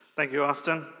Thank you,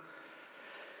 Austin.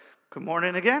 Good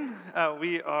morning again.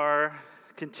 We are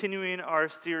continuing our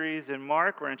series in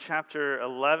Mark. We're in chapter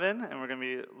 11, and we're going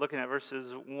to be looking at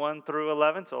verses 1 through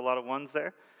 11, so a lot of ones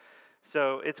there.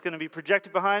 So it's going to be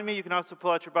projected behind me. You can also pull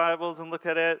out your Bibles and look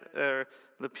at it, or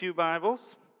the Pew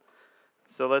Bibles.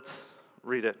 So let's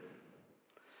read it.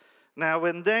 Now,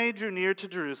 when they drew near to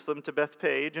Jerusalem, to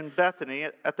Bethphage and Bethany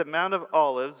at the Mount of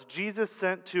Olives, Jesus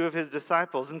sent two of his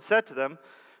disciples and said to them,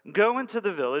 "Go into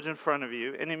the village in front of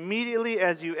you, and immediately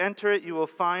as you enter it, you will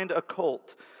find a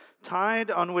colt tied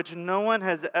on which no one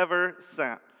has ever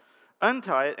sat.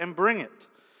 Untie it and bring it.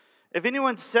 If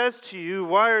anyone says to you,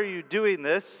 'Why are you doing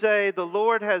this?' say, 'The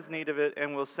Lord has need of it,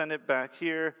 and will send it back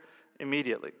here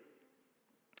immediately.'"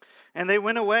 And they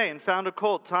went away and found a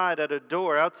colt tied at a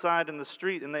door outside in the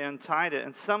street, and they untied it.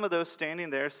 And some of those standing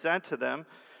there said to them,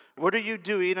 "What are you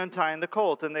doing untying the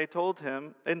colt?" And they told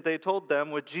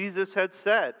them what Jesus had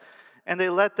said. And they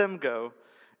let them go.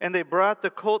 And they brought the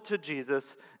colt to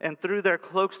Jesus and threw their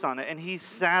cloaks on it, and he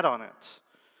sat on it.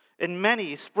 And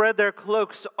many spread their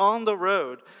cloaks on the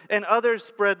road, and others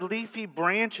spread leafy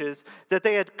branches that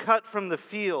they had cut from the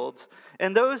fields.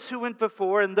 And those who went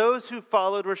before and those who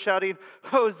followed were shouting,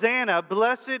 "Hosanna,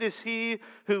 blessed is he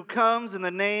who comes in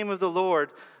the name of the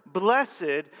Lord.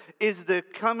 Blessed is the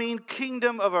coming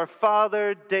kingdom of our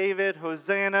father David.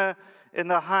 Hosanna in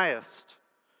the highest."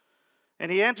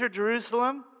 And he entered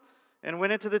Jerusalem and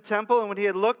went into the temple, and when he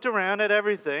had looked around at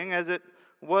everything, as it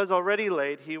was already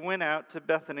late, he went out to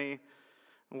Bethany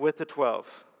with the 12.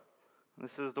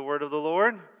 This is the word of the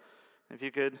Lord. If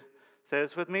you could say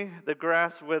this with me: "The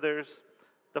grass withers,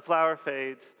 the flower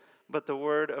fades, but the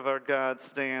word of our God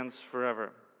stands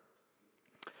forever."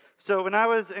 So when I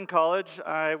was in college,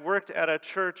 I worked at a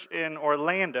church in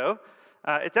Orlando.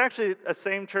 It's actually the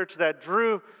same church that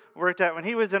Drew worked at when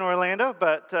he was in Orlando,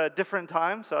 but different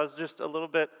time. So I was just a little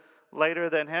bit later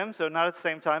than him, so not at the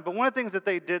same time. But one of the things that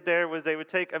they did there was they would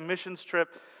take a missions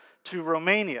trip to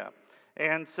Romania.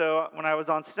 And so when I was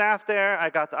on staff there,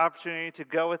 I got the opportunity to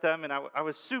go with them, and I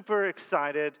was super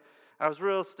excited. I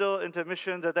was still into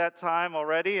missions at that time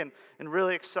already, and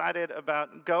really excited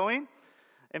about going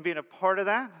and being a part of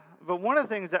that. But one of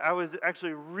the things that I was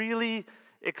actually really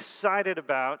excited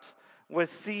about was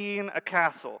seeing a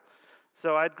castle.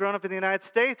 So I'd grown up in the United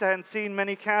States. I hadn't seen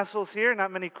many castles here,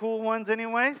 not many cool ones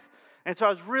anyways. And so I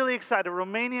was really excited.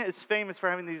 Romania is famous for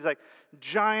having these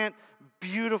giant,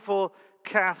 beautiful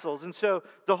castles. And so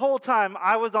the whole time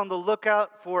I was on the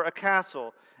lookout for a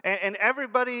castle. And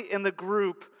everybody in the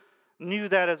group knew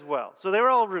that as well. So they were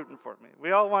all rooting for me.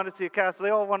 We all wanted to see a castle. They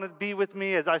all wanted to be with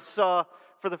me as I saw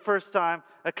for the first time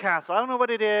a castle. I don't know what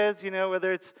it is,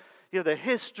 whether it's the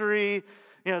history,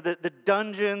 the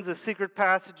dungeons, the secret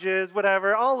passages,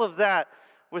 whatever. All of that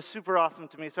was super awesome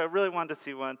to me. So I really wanted to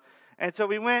see one. And so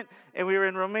we went, and we were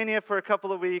in Romania for a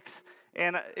couple of weeks,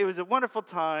 and it was a wonderful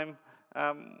time.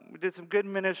 We did some good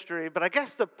ministry, but I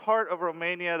guess the part of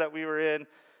Romania that we were in,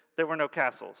 there were no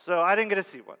castles, so I didn't get to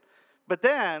see one. But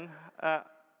then,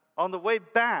 on the way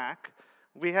back,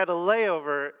 we had a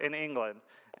layover in England,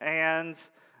 and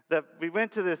we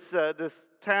went to this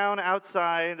town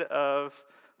outside of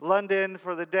London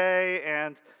for the day,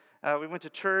 and we went to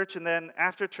church, and then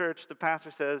after church, the pastor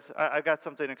says, "I've got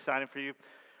something exciting for you.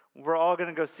 We're all going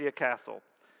to go see a castle."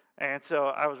 And so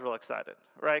I was real excited,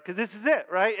 right? Because this is it,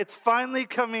 right? It's finally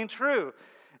coming true.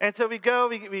 And so we go,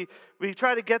 we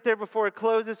try to get there before it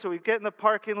closes, so we get in the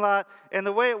parking lot. And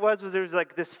the way it was there was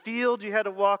this field you had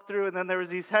to walk through, and then there was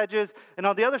these hedges. And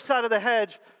on the other side of the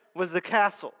hedge was the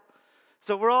castle.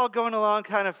 So we're all going along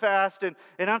kind of fast, and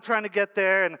I'm trying to get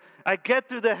there. And I get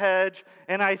through the hedge,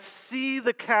 and I see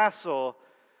the castle,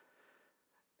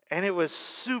 and it was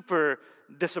super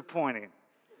disappointing.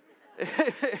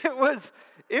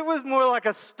 It was more like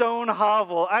a stone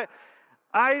hovel.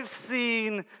 I've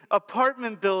seen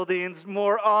apartment buildings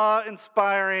more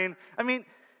awe-inspiring.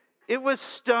 It was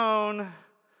stone.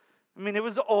 It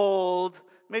was old,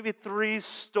 maybe 3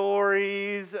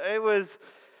 stories.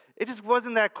 It just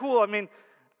wasn't that cool.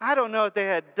 I don't know if they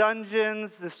had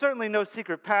dungeons. There's certainly no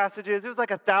secret passages. It was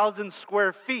 1,000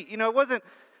 square feet.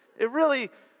 It really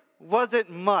wasn't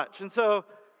much. And so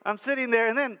I'm sitting there,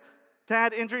 and then to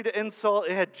add injury to insult,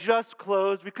 it had just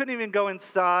closed. We couldn't even go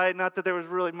inside. Not that there was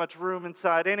really much room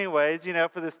inside anyways,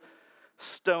 for this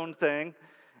stone thing.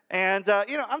 And,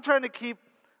 I'm trying to keep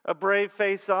a brave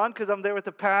face on because I'm there with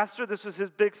the pastor. This was his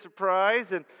big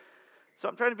surprise. And so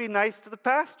I'm trying to be nice to the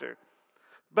pastor.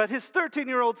 But his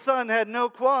 13-year-old son had no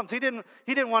qualms. He didn't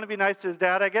want to be nice to his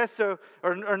dad, I guess,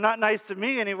 or not nice to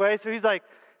me anyway. So he's like,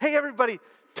 "Hey, everybody,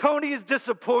 Tony is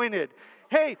disappointed.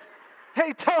 Hey,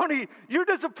 Hey, Tony, you're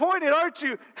disappointed, aren't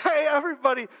you? Hey,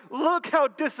 everybody, look how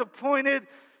disappointed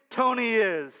Tony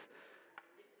is.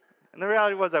 And the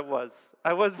reality was I was.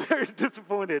 I was very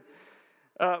disappointed.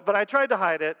 But I tried to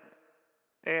hide it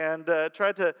and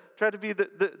tried to be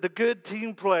the good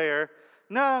team player.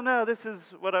 No, this is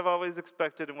what I've always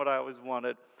expected and what I always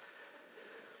wanted.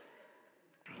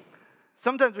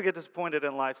 Sometimes we get disappointed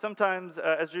in life. Sometimes,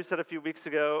 as Drew said a few weeks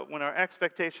ago, when our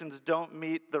expectations don't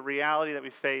meet the reality that we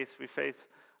face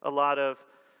a lot of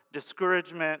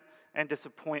discouragement and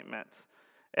disappointment.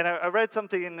 And I read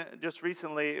something just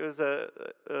recently. It was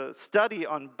a study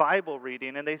on Bible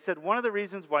reading, and they said one of the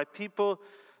reasons why people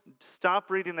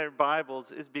stop reading their Bibles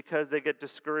is because they get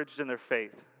discouraged in their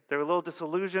faith. They're a little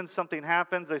disillusioned. Something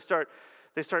happens. They start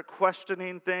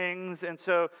questioning things, and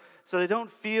so they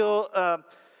don't feel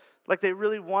like they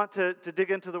really want to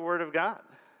dig into the Word of God.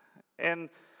 And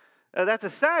that's a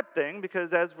sad thing,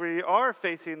 because as we are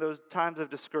facing those times of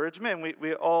discouragement, and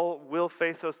we all will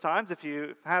face those times. If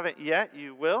you haven't yet,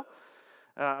 you will.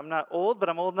 I'm not old, but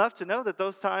I'm old enough to know that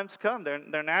those times come.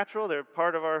 They're natural. They're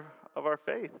part of our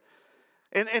faith.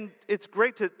 And it's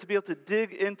great to be able to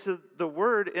dig into the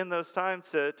Word in those times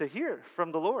to hear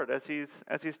from the Lord as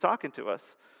He's talking to us.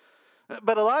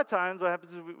 But a lot of times what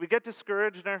happens is we get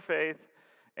discouraged in our faith,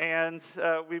 and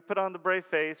we put on the brave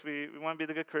face. We want to be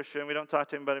the good Christian. We don't talk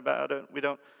to anybody about it. We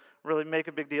don't really make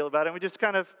a big deal about it. We just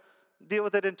kind of deal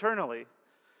with it internally.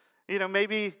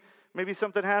 Maybe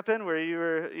something happened where you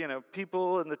were,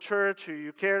 people in the church who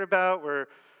you cared about were,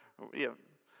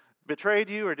 betrayed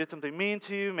you or did something mean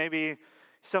to you. Maybe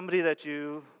somebody that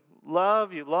you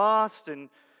love, you lost, and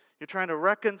you're trying to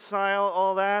reconcile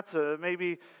all that. So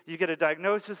maybe you get a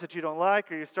diagnosis that you don't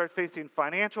like, or you start facing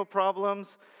financial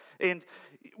problems. And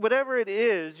whatever it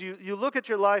is, you look at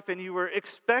your life and you were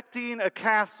expecting a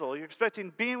castle. You're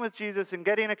expecting being with Jesus and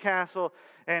getting a castle.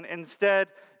 And instead,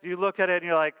 you look at it and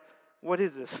you're like, what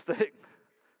is this thing?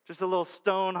 Just a little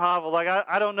stone hovel. Like,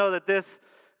 I don't know that this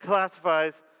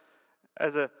classifies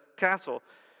as a castle.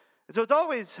 And so it's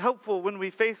always helpful when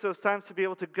we face those times to be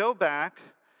able to go back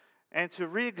and to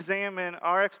re-examine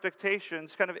our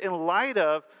expectations kind of in light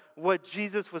of what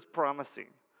Jesus was promising.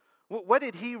 What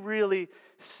did He really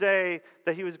say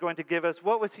that He was going to give us?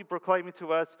 What was He proclaiming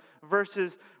to us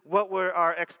versus what were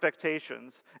our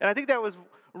expectations? And I think that was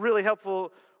really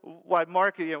helpful why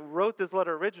Mark wrote this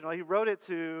letter originally. He wrote it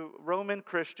to Roman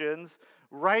Christians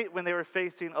right when they were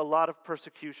facing a lot of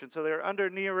persecution. So they were under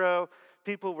Nero.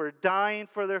 People were dying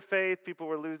for their faith. People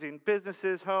were losing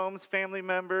businesses, homes, family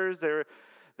members.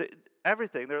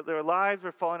 Everything. Their lives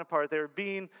were falling apart. They were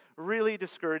being really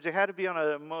discouraged. They had to be on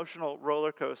an emotional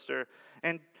roller coaster.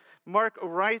 And Mark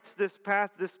writes this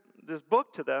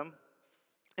book to them,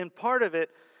 and part of it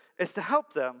is to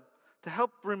help them, to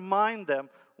help remind them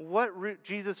what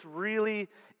Jesus really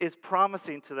is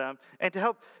promising to them, and to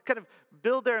help kind of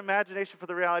build their imagination for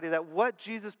the reality that what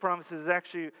Jesus promises is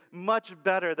actually much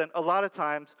better than a lot of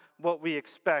times what we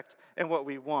expect and what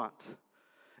we want.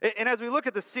 And as we look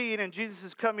at the scene, and Jesus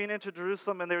is coming into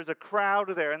Jerusalem, and there's a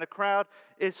crowd there, and the crowd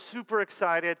is super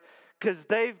excited because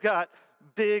they've got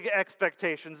big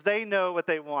expectations. They know what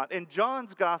they want. In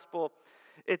John's gospel,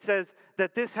 it says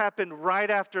that this happened right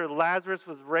after Lazarus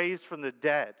was raised from the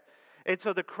dead. And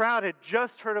so the crowd had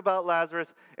just heard about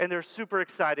Lazarus, and they're super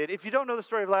excited. If you don't know the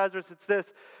story of Lazarus, it's this.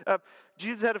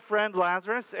 Jesus had a friend,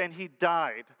 Lazarus, and he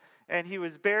died. And he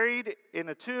was buried in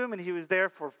a tomb, and he was there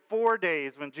for 4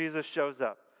 days when Jesus shows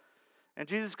up. And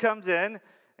Jesus comes in,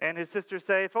 and his sisters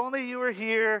say, if only you were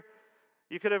here,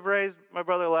 you could have raised my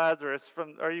brother Lazarus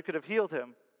or you could have healed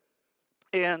him.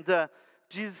 And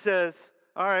Jesus says,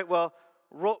 all right, well,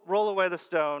 roll away the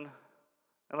stone,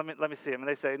 and let me see him. And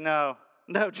they say, no,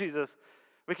 Jesus,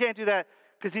 we can't do that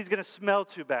because he's going to smell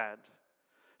too bad.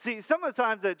 See, some of the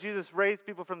times that Jesus raised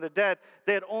people from the dead,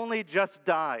 they had only just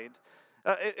died.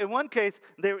 In one case,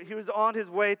 he was on his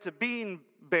way to being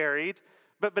buried,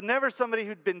 but never somebody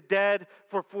who'd been dead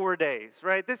for 4 days,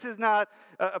 right? This is not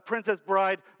a Princess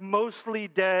Bride mostly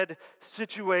dead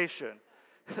situation.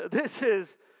 This is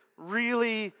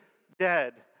really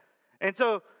dead. And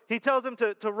so he tells them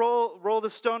to roll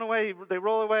the stone away. They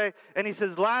roll away, and he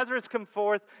says, Lazarus, come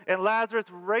forth. And Lazarus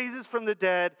raises from the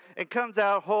dead and comes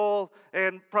out whole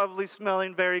and probably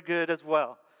smelling very good as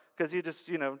well, because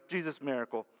Jesus'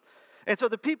 miracle. And so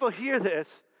the people hear this,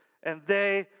 and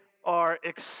they are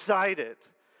excited,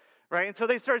 right? And so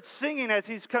they start singing as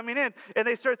he's coming in, and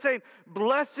they start saying,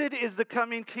 blessed is the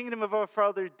coming kingdom of our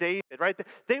father David, right?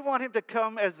 They want him to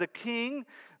come as the king.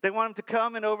 They want him to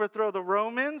come and overthrow the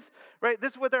Romans, right?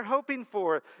 This is what they're hoping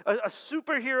for, a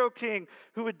superhero king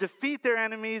who would defeat their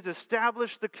enemies,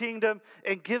 establish the kingdom,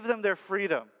 and give them their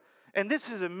freedom. And this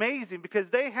is amazing because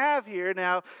they have here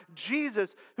now Jesus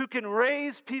who can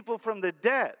raise people from the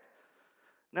dead.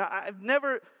 Now, I've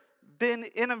never been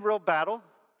in a real battle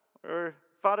or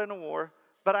fought in a war,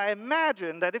 but I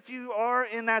imagine that if you are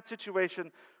in that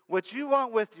situation, what you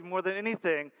want with you more than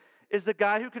anything is the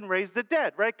guy who can raise the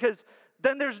dead, right? Because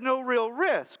then there's no real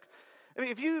risk. I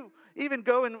mean, if you even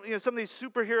go in some of these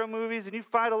superhero movies and you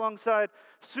fight alongside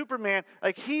Superman,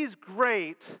 like he's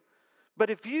great, but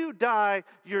if you die,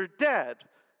 you're dead.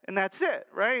 And that's it,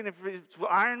 right? And if it's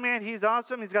Iron Man, he's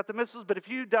awesome. He's got the missiles. But if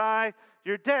you die,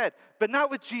 you're dead. But not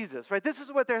with Jesus, right? This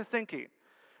is what they're thinking.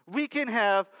 We can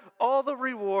have all the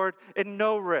reward and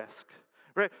no risk,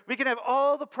 right? We can have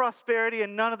all the prosperity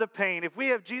and none of the pain. If we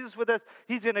have Jesus with us,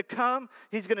 he's going to come.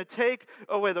 He's going to take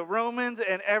away the Romans,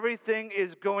 and everything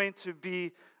is going to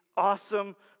be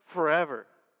awesome forever.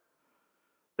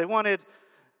 They wanted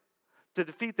to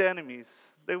defeat the enemies.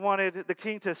 They wanted the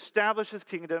king to establish his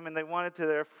kingdom, and they wanted to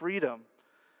their freedom.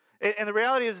 And the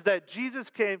reality is that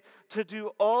Jesus came to do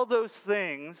all those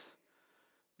things,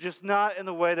 just not in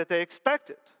the way that they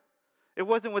expected. It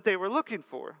wasn't what they were looking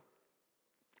for.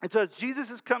 And so as Jesus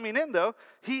is coming in, though,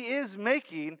 he is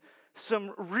making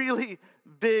some really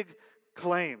big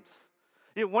claims.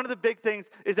 One of the big things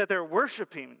is that they're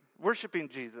worshiping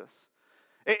Jesus.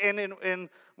 And in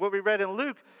what we read in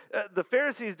Luke, the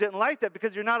Pharisees didn't like that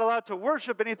because you're not allowed to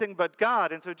worship anything but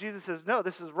God. And so Jesus says, no,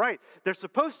 this is right. They're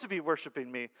supposed to be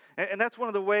worshiping me. And that's one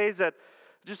of the ways that,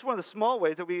 just one of the small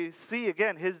ways that we see,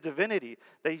 again, his divinity.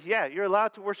 That, yeah, you're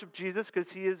allowed to worship Jesus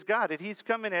because he is God. And he's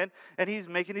coming in and he's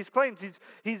making these claims.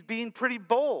 He's being pretty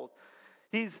bold.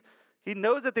 He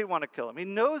knows that they want to kill him. He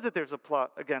knows that there's a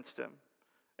plot against him.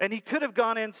 And he could have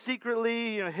gone in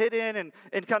secretly, hidden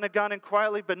and kind of gone in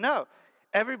quietly, but no.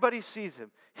 Everybody sees him.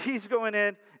 He's going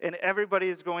in, and everybody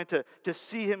is going to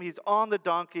see him. He's on the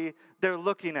donkey. They're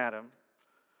looking at him.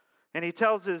 And he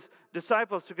tells his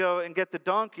disciples to go and get the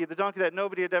donkey that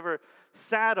nobody had ever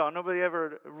sat on, nobody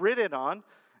ever ridden on.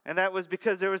 And that was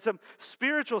because there was some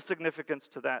spiritual significance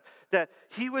to that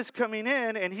he was coming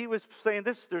in and he was saying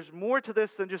there's more to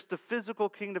this than just the physical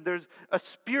kingdom. There's a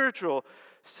spiritual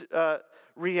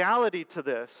reality to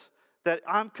this, that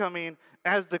I'm coming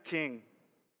as the king.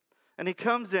 And he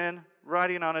comes in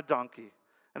riding on a donkey.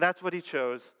 And that's what he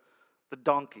chose, the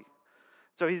donkey.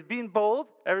 So he's being bold.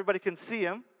 Everybody can see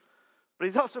him. But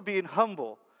he's also being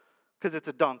humble because it's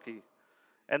a donkey.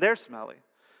 And they're smelly.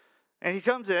 And he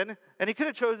comes in, and he could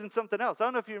have chosen something else. I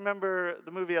don't know if you remember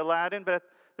the movie Aladdin, but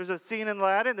there's a scene in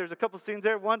Aladdin. There's a couple scenes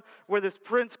there. One where this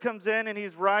prince comes in, and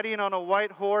he's riding on a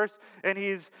white horse, and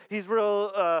he's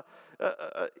real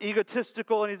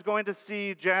egotistical, and he's going to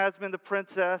see Jasmine, the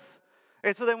princess.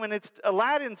 And so then when it's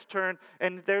Aladdin's turn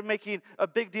and they're making a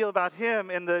big deal about him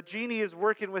and the genie is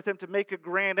working with him to make a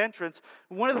grand entrance,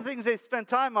 one of the things they spend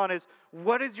time on is,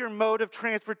 what is your mode of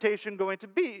transportation going to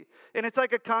be? And it's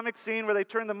like a comic scene where they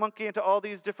turn the monkey into all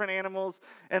these different animals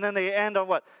and then they end on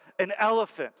what? An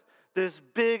elephant. This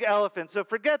big elephant. So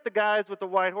forget the guys with the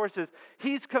white horses.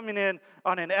 He's coming in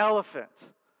on an elephant.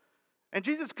 And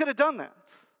Jesus could have done that.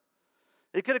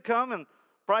 He could have come and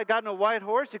probably gotten a white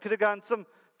horse. He could have gotten some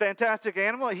fantastic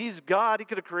animal. He's God. He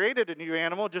could have created a new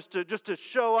animal just to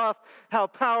show off how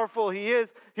powerful he is.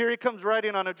 Here he comes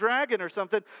riding on a dragon or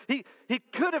something. He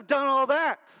could have done all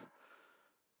that.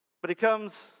 But he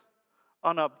comes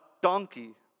on a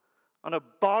donkey, on a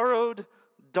borrowed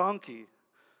donkey.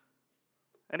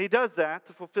 And he does that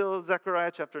to fulfill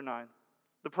Zechariah chapter 9,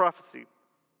 the prophecy.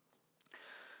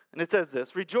 And it says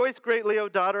this, "Rejoice greatly, O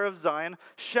daughter of Zion.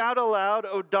 Shout aloud,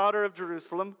 O daughter of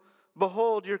Jerusalem.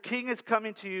 Behold, your king is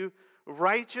coming to you,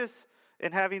 righteous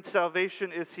and having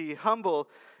salvation is he, humble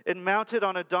and mounted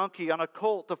on a donkey, on a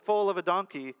colt, the foal of a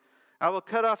donkey. I will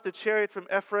cut off the chariot from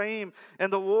Ephraim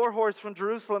and the war horse from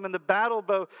Jerusalem, and the battle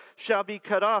bow shall be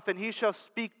cut off, and he shall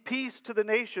speak peace to the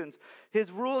nations. His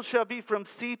rule shall be from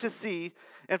sea to sea,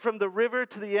 and from the river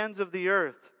to the ends of the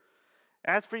earth.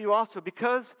 As for you also,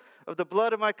 because of the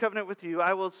blood of my covenant with you,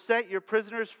 I will set your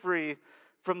prisoners free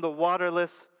from the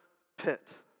waterless pit."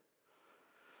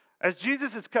 As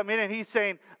Jesus is coming in, he's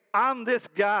saying, I'm this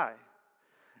guy.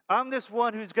 I'm this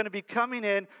one who's going to be coming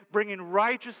in, bringing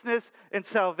righteousness and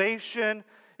salvation.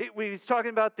 He's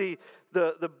talking about the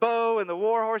bow and the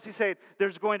war horse. He's saying,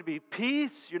 there's going to be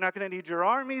peace. You're not going to need your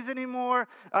armies anymore.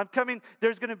 I'm coming.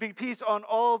 There's going to be peace on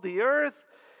all the earth.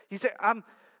 He said, I'm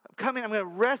coming. I'm going to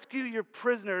rescue your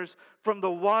prisoners from the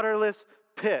waterless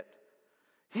pit.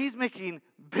 He's making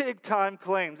big time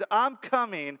claims. I'm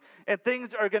coming and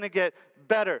things are going to get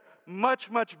better, much,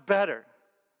 much better.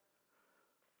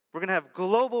 We're going to have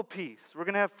global peace. We're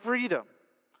going to have freedom.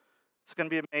 It's going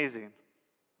to be amazing.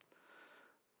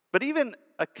 But even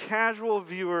a casual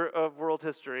viewer of world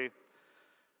history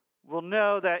will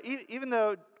know that even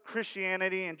though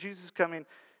Christianity and Jesus coming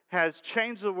has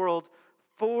changed the world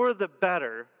for the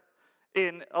better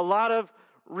in a lot of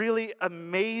really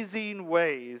amazing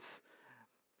ways,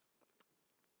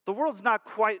 the world's not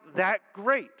quite that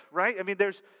great, right? I mean,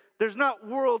 there's not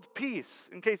world peace,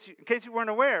 in case you weren't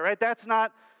aware, right? That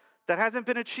hasn't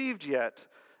been achieved yet.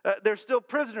 There's still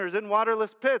prisoners in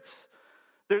waterless pits.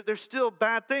 There's still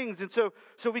bad things. And so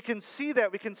we can see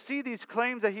that. We can see these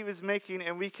claims that he was making,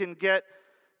 and we can get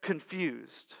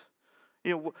confused.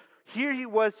 Here he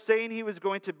was saying he was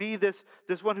going to be this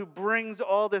one who brings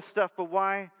all this stuff, but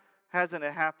why hasn't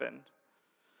it happened?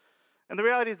 And the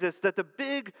reality is this, that the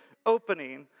big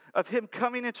opening of him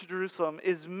coming into Jerusalem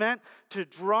is meant to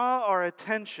draw our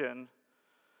attention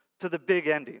to the big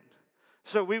ending.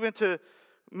 So we went to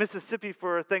Mississippi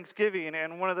for Thanksgiving,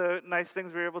 and one of the nice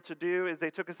things we were able to do is they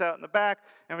took us out in the back,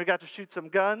 and we got to shoot some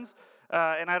guns.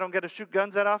 And I don't get to shoot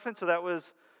guns that often, so that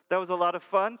was a lot of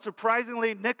fun.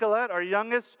 Surprisingly, Nicolette, our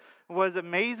youngest, was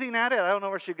amazing at it. I don't know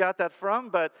where she got that from,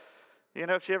 but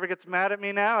if she ever gets mad at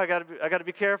me now, I got to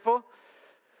be careful.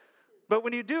 But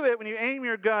when you do it, when you aim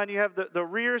your gun, you have the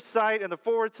rear sight and the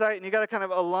forward sight, and you got to kind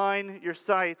of align your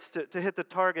sights to hit the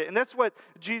target. And that's what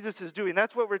Jesus is doing.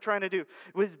 That's what we're trying to do.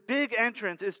 His big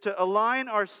entrance is to align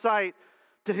our sight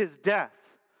to his death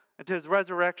and to his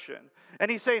resurrection. And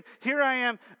he's saying, here I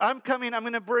am, I'm coming, I'm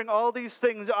going to bring all these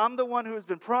things. I'm the one who has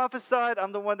been prophesied.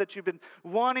 I'm the one that you've been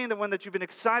wanting, the one that you've been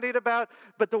excited about.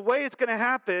 But the way it's going to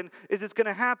happen is it's going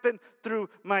to happen through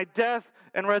my death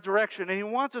and resurrection. And he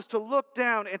wants us to look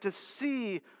down and to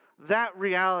see that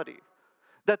reality.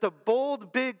 That the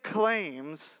bold, big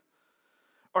claims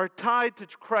are tied to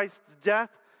Christ's death,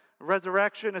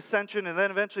 resurrection, ascension, and then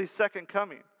eventually second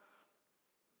coming.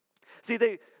 See,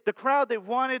 the crowd, they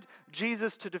wanted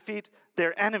Jesus to defeat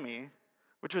their enemy,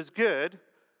 which was good,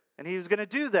 and he was going to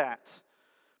do that.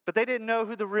 But they didn't know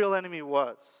who the real enemy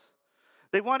was.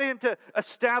 They wanted him to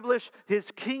establish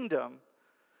his kingdom,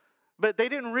 but they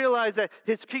didn't realize that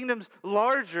his kingdom's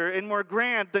larger and more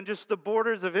grand than just the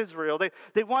borders of Israel.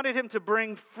 They wanted him to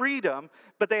bring freedom,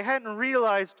 but they hadn't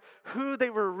realized who they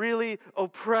were really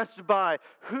oppressed by,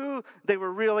 who they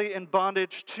were really in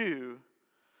bondage to.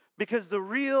 Because the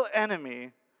real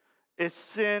enemy is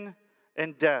sin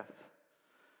and death.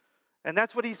 And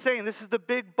that's what he's saying. This is the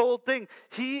big, bold thing.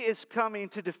 He is coming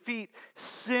to defeat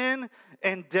sin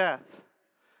and death.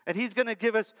 And he's going to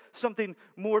give us something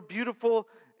more beautiful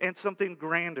and something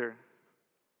grander.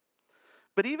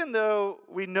 But even though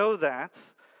we know that,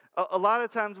 a lot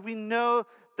of times we know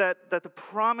that the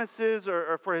promises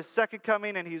are for his second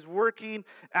coming, and he's working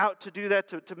out to do that,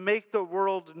 to make the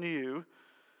world new.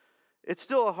 It's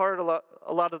still hard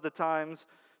a lot of the times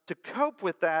to cope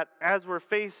with that as we're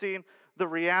facing the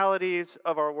realities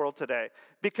of our world today.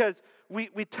 Because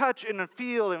we touch and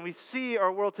feel and we see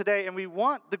our world today, and we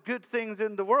want the good things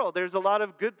in the world. There's a lot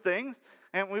of good things,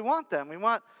 and we want them. We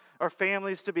want our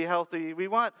families to be healthy. We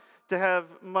want to have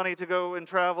money to go and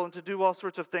travel and to do all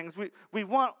sorts of things. We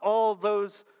want all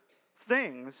those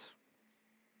things.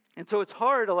 And so it's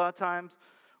hard a lot of times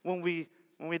when we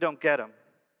don't get them.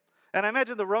 And I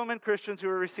imagine the Roman Christians who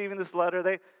were receiving this letter,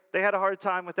 they had a hard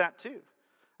time with that too.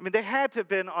 I mean, they had to have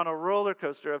been on a roller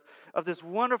coaster of this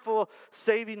wonderful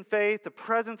saving faith, the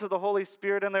presence of the Holy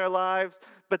Spirit in their lives,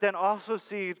 but then also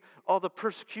see all the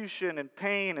persecution and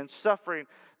pain and suffering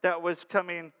that was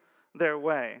coming their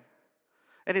way.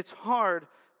 And it's hard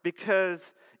because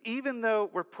even though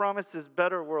we're promised this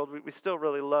better world, we still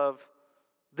really love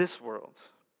this world.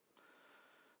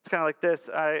 It's kind of like this.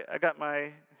 I got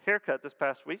my haircut this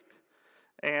past week.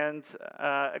 And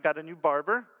I got a new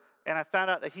barber, and I found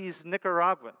out that he's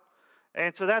Nicaraguan.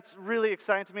 And so that's really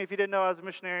exciting to me. If you didn't know, I was a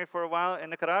missionary for a while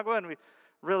in Nicaragua, and we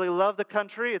really love the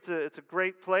country. It's a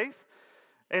great place.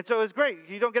 And so it was great.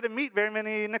 You don't get to meet very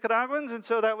many Nicaraguans, and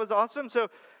so that was awesome.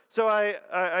 So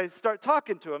I start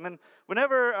talking to him. And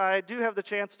whenever I do have the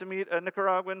chance to meet a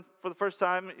Nicaraguan for the first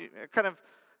time, I kind of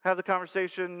have the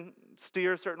conversation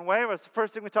steer a certain way. It's the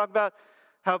first thing we talk about,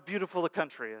 how beautiful the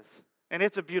country is. And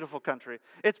it's a beautiful country.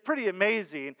 It's pretty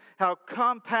amazing how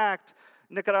compact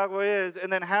Nicaragua is,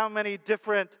 and then how many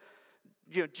different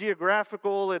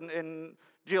geographical and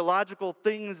geological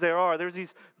things there are. There's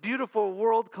these beautiful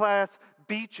world-class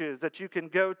beaches that you can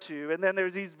go to, and then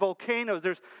there's these volcanoes.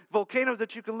 There's volcanoes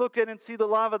that you can look at and see the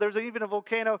lava. There's even a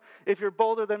volcano, if you're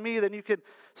bolder than me, then you can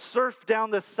surf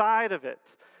down the side of it.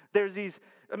 There's these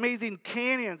amazing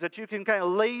canyons that you can kind of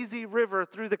lazy river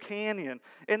through the canyon.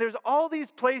 And there's all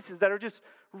these places that are just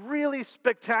really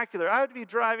spectacular. I would be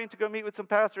driving to go meet with some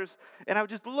pastors, and I would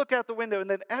just look out the window, and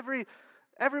then every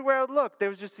everywhere I would look, there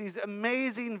was just these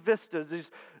amazing vistas,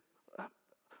 these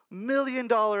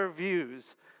million-dollar views,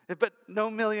 but no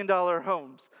million-dollar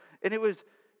homes. And it was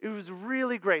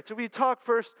really great. So we talk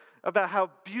first about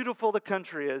how beautiful the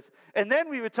country is, and then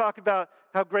we would talk about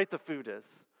how great the food is.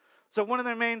 So one of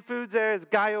their main foods there is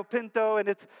gallo pinto, and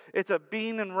it's a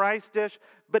bean and rice dish,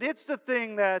 but it's the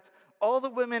thing that all the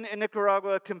women in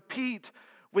Nicaragua compete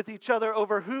with each other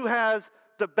over who has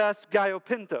the best gallo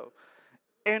pinto.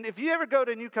 And if you ever go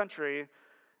to a new country,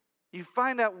 you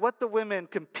find out what the women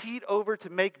compete over to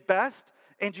make best,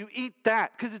 and you eat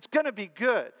that because it's going to be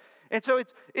good. And so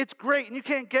it's great, and you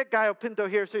can't get gallo pinto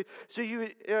here. So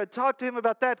you talk to him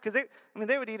about that because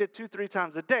they would eat it 2-3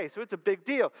 times a day. So it's a big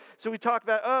deal. So we talk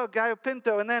about gallo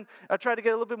pinto, and then I try to get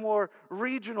a little bit more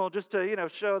regional just to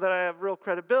show that I have real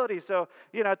credibility. So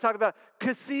I talk about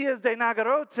quesillas de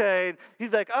nagarote, and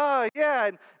he's like, oh yeah,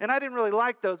 and I didn't really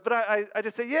like those, but I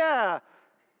just say yeah,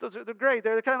 they're great.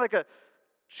 They're kind of like a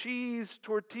cheese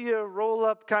tortilla roll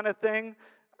up kind of thing.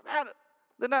 Man,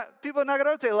 people in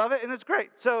Nagarote love it, and it's great.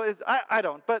 So I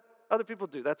don't, but other people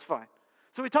do. That's fine.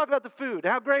 So we talk about the food,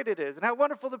 how great it is, and how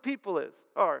wonderful the people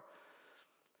are.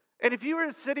 And if you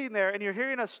were sitting there and you're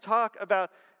hearing us talk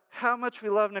about how much we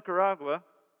love Nicaragua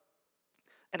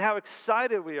and how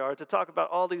excited we are to talk about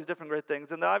all these different great things,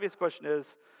 then the obvious question is,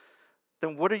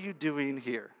 then what are you doing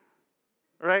here?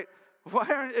 Right?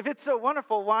 If it's so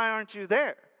wonderful, why aren't you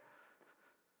there?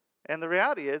 And the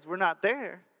reality is, we're not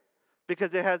there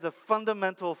because it has a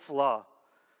fundamental flaw,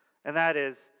 and that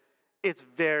is, it's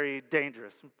very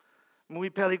dangerous. Muy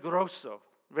peligroso,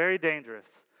 very dangerous.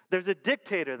 There's a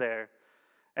dictator there,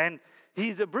 and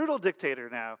he's a brutal dictator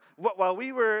now. While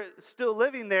we were still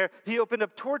living there, he opened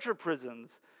up torture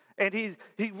prisons, and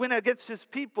he went against his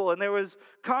people, and there was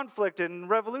conflict and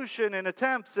revolution and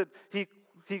attempts, and he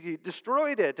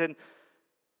destroyed it, and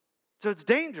so it's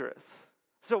dangerous.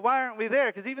 So why aren't we there?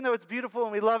 Because even though it's beautiful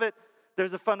and we love it,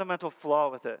 there's a fundamental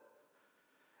flaw with it.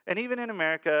 And even in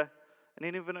America,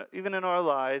 and even in our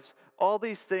lives, all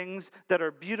these things that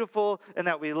are beautiful and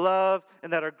that we love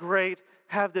and that are great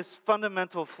have this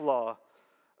fundamental flaw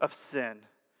of sin.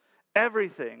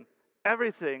 Everything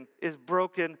is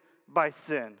broken by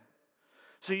sin.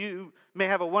 So you may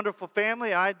have a wonderful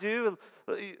family, I do,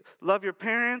 love your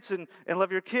parents and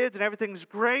love your kids, and everything's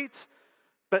great,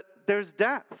 but there's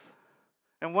death.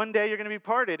 And one day you're going to be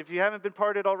parted. If you haven't been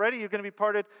parted already, you're going to be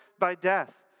parted by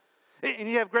death. And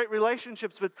you have great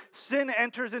relationships, but sin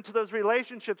enters into those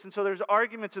relationships, and so there's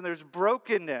arguments and there's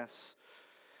brokenness.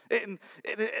 And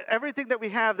everything that we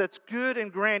have that's good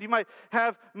and grand, you might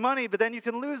have money, but then you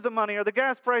can lose the money, or the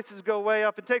gas prices go way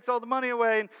up and takes all the money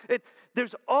away. And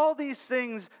there's all these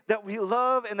things that we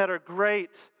love and that are great,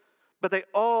 but they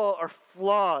all are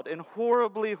flawed and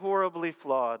horribly, horribly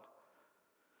flawed.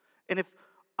 And if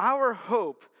our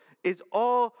hope is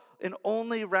all and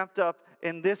only wrapped up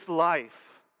in this life,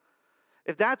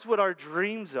 if that's what our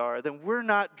dreams are, then we're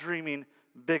not dreaming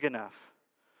big enough.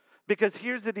 Because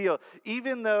here's the deal.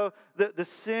 Even though the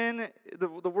sin, the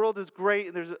world is great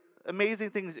and there's amazing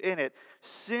things in it,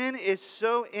 sin is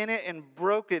so in it and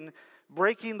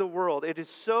breaking the world. It is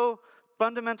so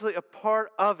fundamentally a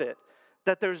part of it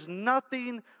that there's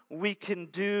nothing we can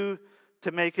do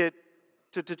to make it,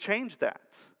 to change that.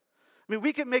 I mean,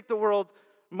 we can make the world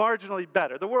marginally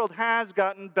better. The world has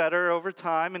gotten better over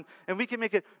time, and we can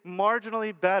make it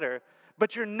marginally better.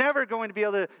 But you're never going to be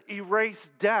able to erase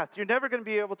death. You're never going to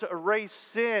be able to erase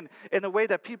sin in the way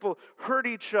that people hurt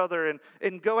each other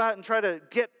and go out and try to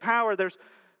get power. There's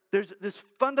this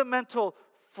fundamental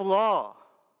flaw.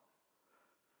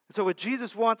 So what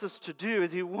Jesus wants us to do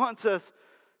is he wants us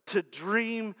to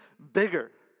dream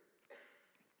bigger.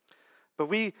 But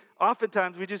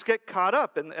oftentimes we just get caught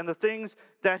up in the things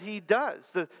that he does,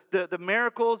 the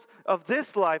miracles of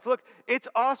this life. Look, it's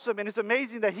awesome and it's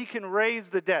amazing that he can raise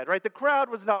the dead, right? The crowd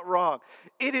was not wrong.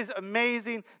 It is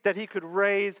amazing that he could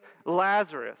raise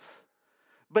Lazarus.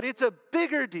 But it's a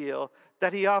bigger deal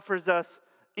that he offers us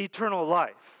eternal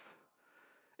life.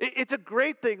 It's a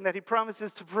great thing that he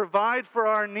promises to provide for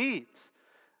our needs.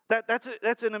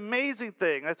 That's an amazing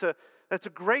thing. That's a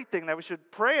great thing that we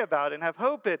should pray about and have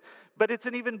hope in. But it's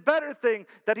an even better thing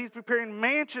that he's preparing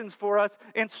mansions for us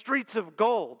and streets of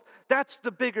gold. That's the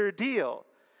bigger deal.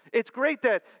 It's great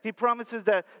that he promises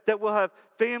that we'll have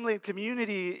family and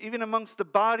community even amongst the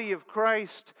body of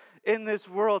Christ in this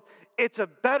world. It's a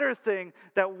better thing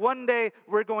that one day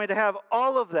we're going to have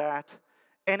all of that,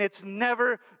 and it's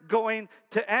never going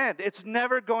to end. It's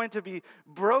never going to be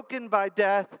broken by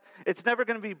death. It's never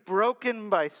going to be broken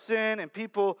by sin and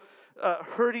people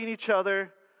hurting each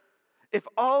other. If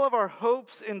all of our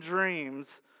hopes and dreams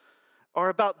are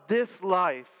about this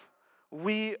life,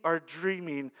 we are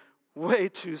dreaming way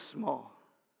too small.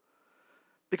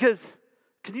 Because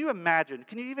can you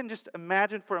even just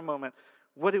imagine for a moment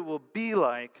what it will be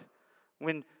like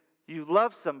when you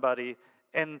love somebody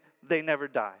and they never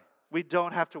die? We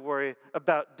don't have to worry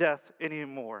about death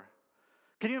anymore.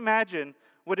 Can you imagine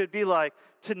what it'd be like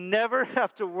to never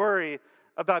have to worry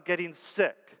about getting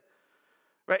sick?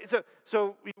 Right?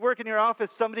 So you work in your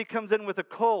office, somebody comes in with a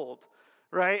cold,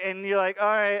 right? And you're like, all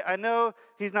right, I know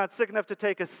he's not sick enough to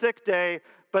take a sick day,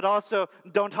 but also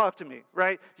don't talk to me,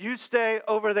 right? You stay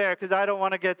over there because I don't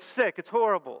want to get sick. It's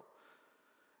horrible.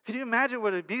 Can you imagine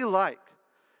what it'd be like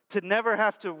to never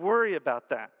have to worry about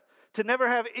that? To never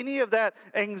have any of that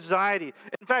anxiety.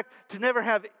 In fact, to never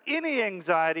have any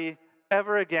anxiety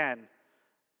ever again,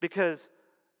 because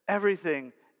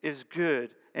everything is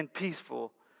good and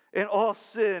peaceful, and all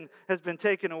sin has been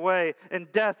taken away, and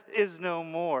death is no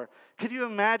more. Can you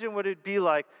imagine what it'd be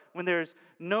like when there's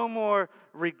no more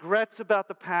regrets about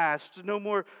the past, no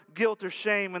more guilt or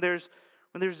shame, when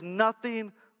there's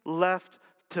nothing left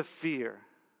to fear?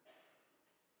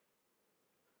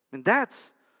 And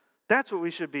that's what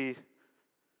we should be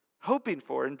hoping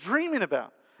for and dreaming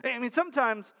about. I mean,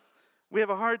 sometimes we have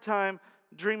a hard time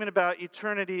dreaming about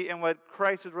eternity and what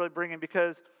Christ is really bringing,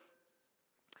 because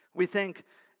we think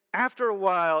after a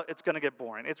while it's going to get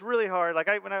boring. It's really hard. Like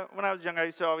when I was young, I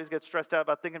used to always get stressed out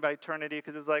about thinking about eternity,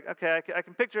 because it was like, okay, I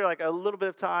can picture like a little bit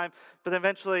of time, but then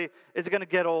eventually is it going to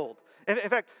get old? In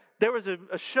fact, there was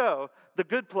a show, The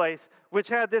Good Place, which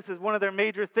had this as one of their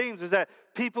major themes, was that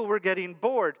people were getting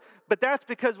bored. But that's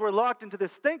because we're locked into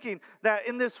this thinking that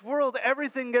in this world,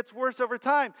 everything gets worse over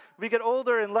time. We get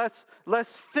older and less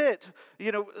fit.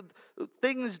 You know,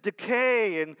 things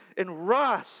decay and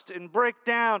rust and break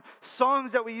down.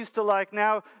 Songs that we used to like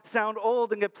now sound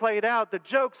old and get played out. The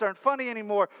jokes aren't funny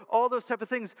anymore. All those type of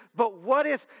things. But what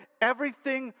if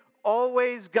everything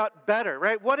always got better,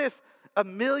 right? What if a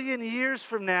million years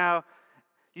from now,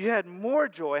 you had more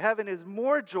joy? Heaven is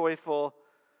more joyful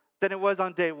than it was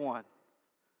on day one.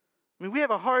 I mean, we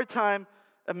have a hard time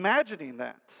imagining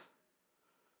that,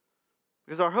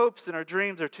 because our hopes and our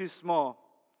dreams are too small.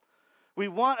 We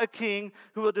want a king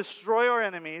who will destroy our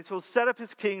enemies, who will set up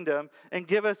his kingdom and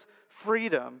give us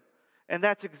freedom. And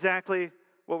that's exactly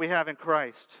what we have in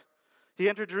Christ. He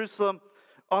entered Jerusalem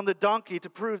on the donkey to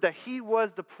prove that he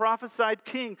was the prophesied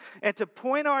king, and to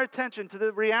point our attention to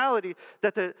the reality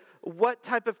that what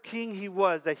type of king he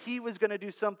was, that he was going to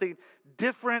do something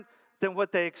different than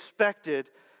what they expected,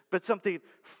 but something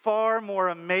far more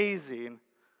amazing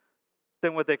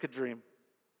than what they could dream.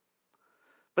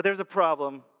 But there's a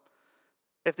problem.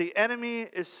 If the enemy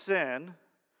is sin,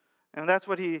 and that's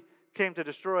what he came to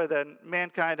destroy, then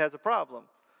mankind has a problem,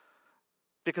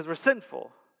 because we're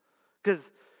sinful. Because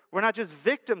we're not just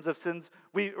victims of sins,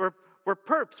 we're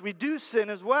perps. We do sin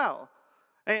as well.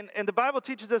 And the Bible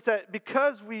teaches us that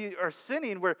because we are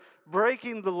sinning, we're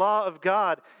breaking the law of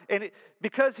God. And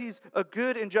because he's a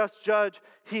good and just judge,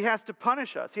 he has to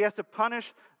punish us. He has to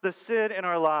punish the sin in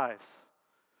our lives.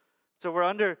 So we're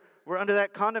under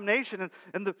that condemnation.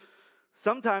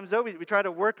 Sometimes, though, we try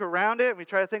to work around it, and we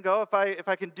try to think, oh, if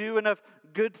I can do enough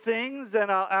good things, then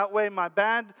I'll outweigh my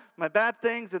bad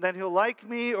things, and then he'll like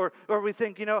me. Or we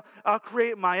think, I'll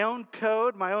create my own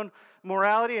code, my own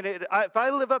morality, and if I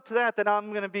live up to that, then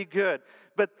I'm going to be good.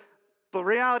 But the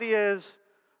reality is,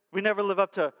 we never live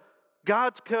up to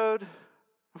God's code.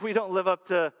 We don't live up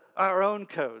to our own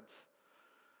codes.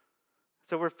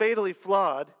 So we're fatally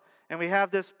flawed, and we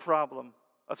have this problem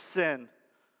of sin.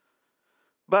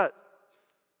 But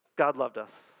God loved us.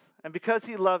 And because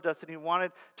he loved us and he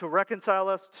wanted to reconcile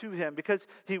us to him, because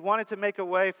he wanted to make a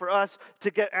way for us to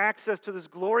get access to this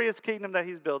glorious kingdom that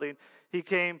he's building, he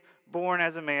came born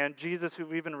as a man, Jesus, who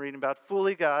we've been reading about,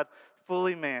 fully God,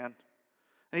 fully man.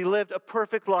 And he lived a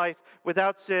perfect life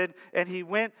without sin, and he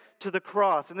went to the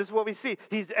cross. And this is what we see.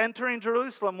 He's entering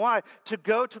Jerusalem. Why? To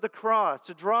go to the cross,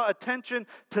 to draw attention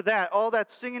to that. All that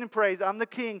singing and praise. I'm the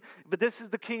king, but this is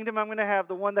the kingdom I'm going to have,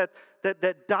 the one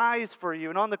that dies for you.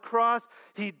 And on the cross,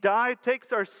 he died,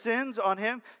 takes our sins on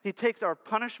him. He takes our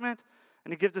punishment,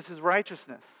 and he gives us his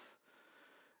righteousness.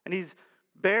 And he's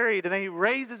buried, and then he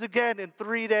raises again in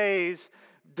 3 days,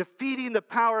 defeating the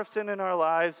power of sin in our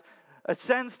lives,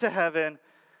 ascends to heaven,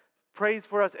 prays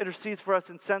for us, intercedes for us,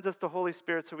 and sends us the Holy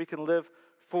Spirit so we can live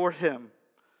for him.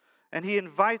 And he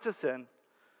invites us in,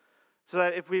 so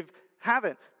that if we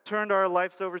haven't turned our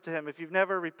lives over to him, if you've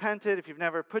never repented, if you've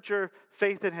never put your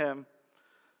faith in him,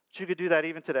 you could do that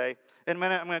even today. And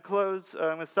I'm going to close,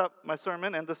 I'm going to stop my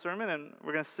sermon, end the sermon, and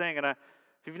we're going to sing. And if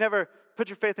you've never put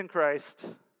your faith in Christ,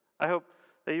 I hope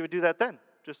that you would do that then.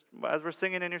 Just as we're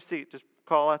singing in your seat, just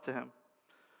call out to him.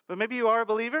 But maybe you are a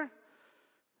believer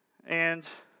and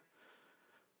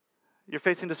you're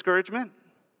facing discouragement,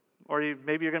 or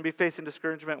maybe you're going to be facing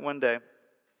discouragement one day.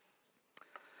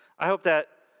 I hope that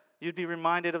you'd be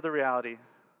reminded of the reality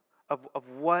of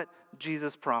what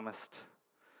Jesus promised.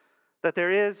 That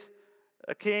there is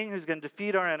a king who's going to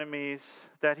defeat our enemies,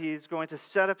 that he's going to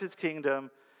set up his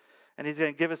kingdom, and he's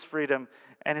going to give us freedom,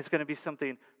 and it's going to be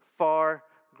something far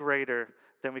greater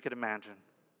than we could imagine.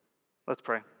 Let's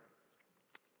pray.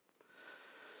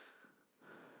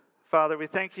 Father, we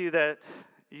thank you that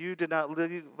you did not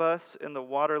leave us in the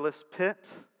waterless pit,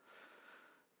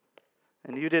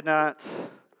 and you did not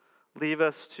leave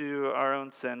us to our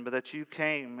own sin, but that you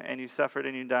came and you suffered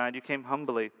and you died. You came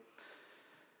humbly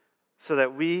so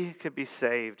that we could be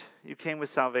saved. You came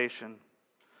with salvation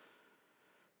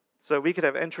so that we could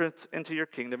have entrance into your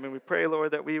kingdom. And we pray,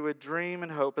 Lord, that we would dream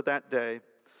and hope of that day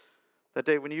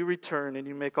when you return and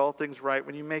you make all things right,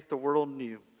 when you make the world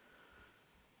new.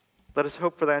 Let us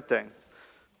hope for that day.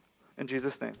 In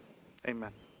Jesus' name,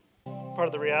 amen. Part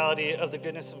of the reality of the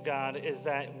goodness of God is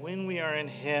that when we are in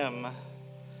him,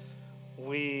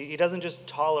 he doesn't just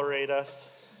tolerate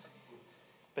us,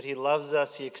 but he loves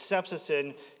us, he accepts us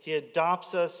in, he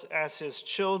adopts us as his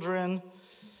children.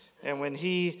 And when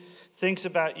he thinks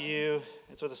about you,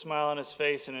 it's with a smile on his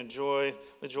face and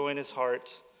with joy in his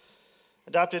heart.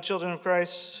 Adopted children of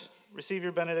Christ, receive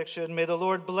your benediction. May the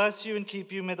Lord bless you and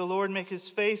keep you. May the Lord make his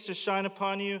face to shine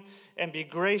upon you and be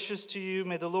gracious to you.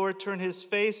 May the Lord turn his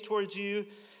face towards you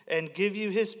and give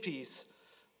you his peace,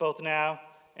 both now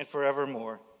and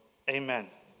forevermore. Amen.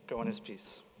 Go in his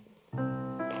peace.